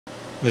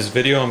In this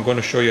video, I'm going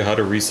to show you how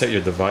to reset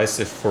your device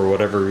if for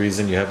whatever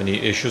reason you have any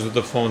issues with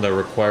the phone that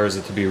requires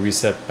it to be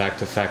reset back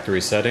to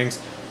factory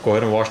settings. Go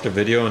ahead and watch the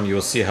video and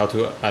you'll see how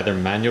to either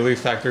manually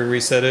factory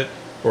reset it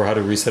or how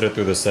to reset it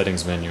through the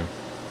settings menu.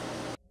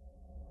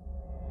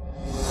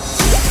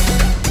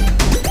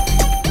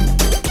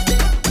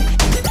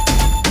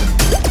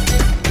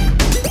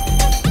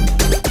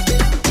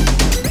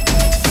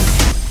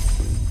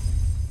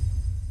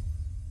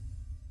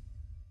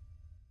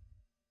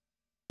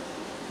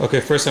 Okay,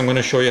 first I'm going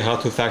to show you how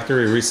to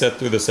factory reset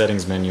through the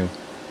settings menu.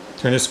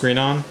 Turn the screen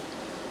on,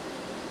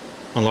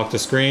 unlock the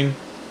screen,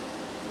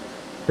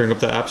 bring up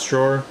the apps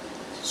drawer,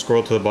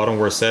 scroll to the bottom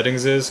where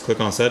settings is,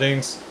 click on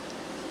settings.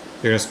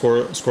 You're going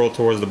to scroll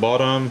towards the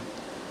bottom.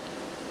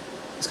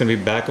 It's going to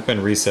be backup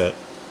and reset.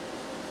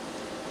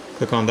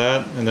 Click on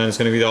that, and then it's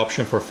going to be the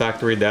option for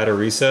factory data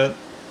reset.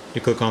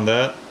 You click on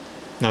that.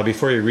 Now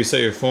before you reset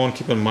your phone,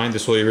 keep in mind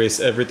this will erase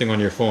everything on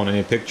your phone,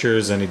 any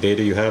pictures, any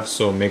data you have,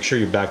 so make sure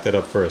you back that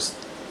up first.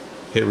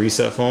 Hit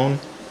reset phone,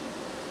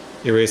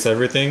 erase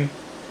everything,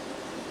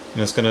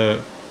 and it's going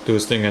to do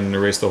its thing and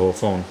erase the whole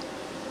phone.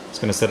 It's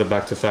going to set it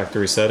back to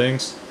factory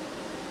settings.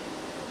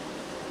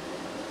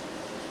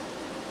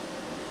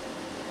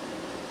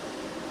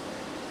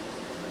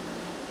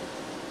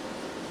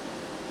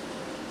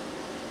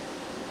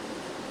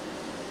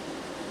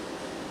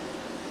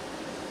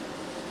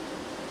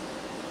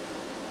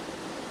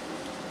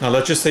 Now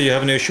let's just say you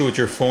have an issue with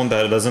your phone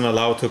that doesn't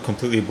allow it to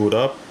completely boot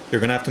up.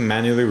 You're going to have to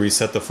manually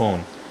reset the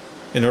phone.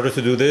 In order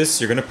to do this,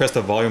 you're going to press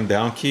the volume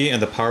down key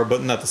and the power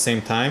button at the same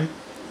time.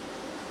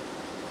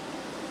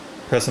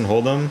 Press and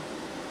hold them.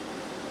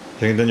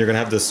 And then you're going to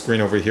have this screen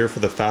over here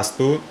for the fast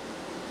boot.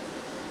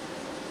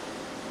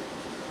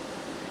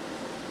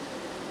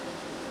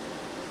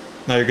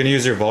 Now you're going to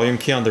use your volume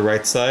key on the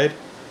right side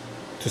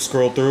to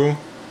scroll through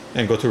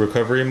and go to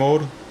recovery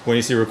mode. When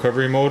you see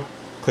recovery mode,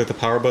 click the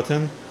power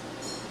button.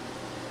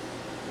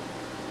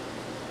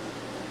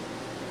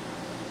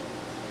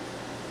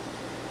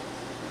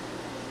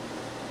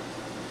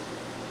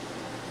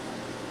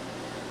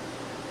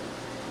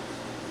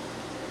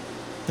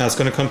 Now it's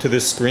going to come to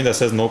this screen that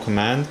says no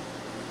command.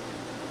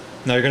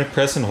 Now you're going to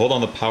press and hold on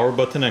the power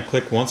button and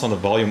click once on the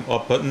volume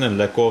up button and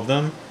let go of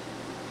them.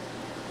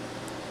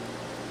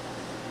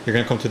 You're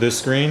going to come to this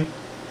screen.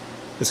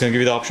 It's going to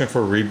give you the option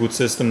for reboot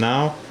system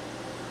now,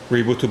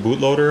 reboot to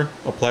bootloader,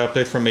 apply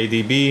update from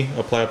ADB,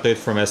 apply update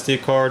from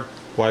SD card,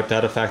 wipe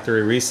data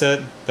factory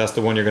reset. That's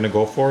the one you're going to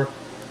go for.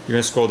 You're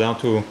going to scroll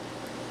down to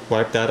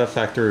wipe data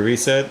factory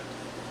reset.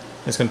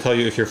 It's going to tell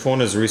you if your phone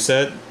is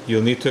reset,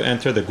 you'll need to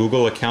enter the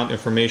Google account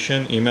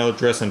information, email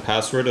address, and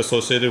password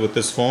associated with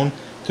this phone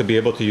to be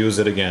able to use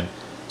it again.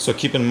 So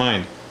keep in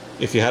mind,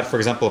 if you had, for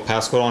example, a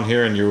passcode on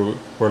here and you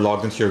were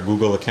logged into your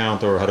Google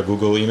account or had a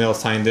Google email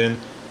signed in,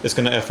 it's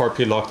going to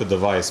FRP lock the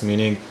device,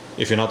 meaning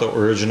if you're not the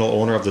original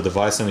owner of the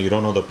device and you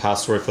don't know the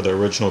password for the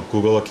original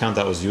Google account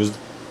that was used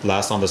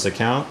last on this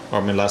account,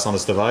 or last on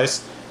this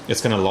device, it's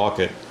going to lock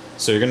it.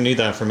 So you're going to need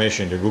that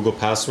information, your Google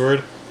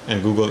password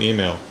and Google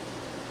email.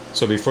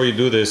 So before you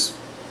do this,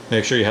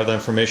 make sure you have that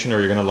information or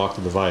you're going to lock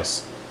the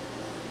device.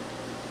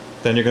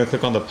 Then you're going to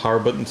click on the power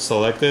button to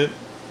select it.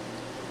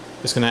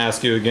 It's going to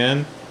ask you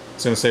again.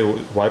 It's going to say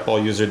wipe all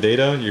user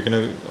data. You're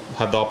going to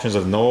have the options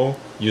of no,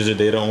 user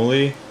data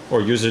only, or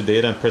user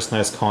data and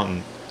personalized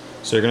content.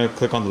 So you're going to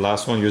click on the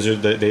last one, user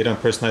data and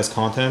personalized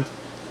content.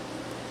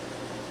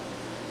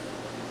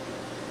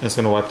 And it's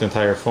going to wipe the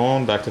entire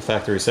phone back to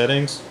factory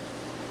settings.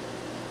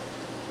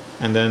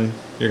 And then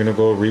you're going to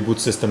go reboot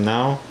system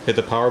now, hit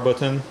the power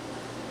button.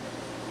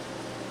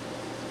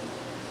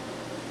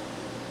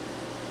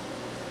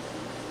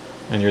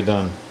 And you're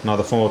done. Now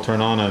the phone will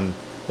turn on and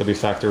it'll be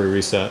factory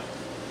reset.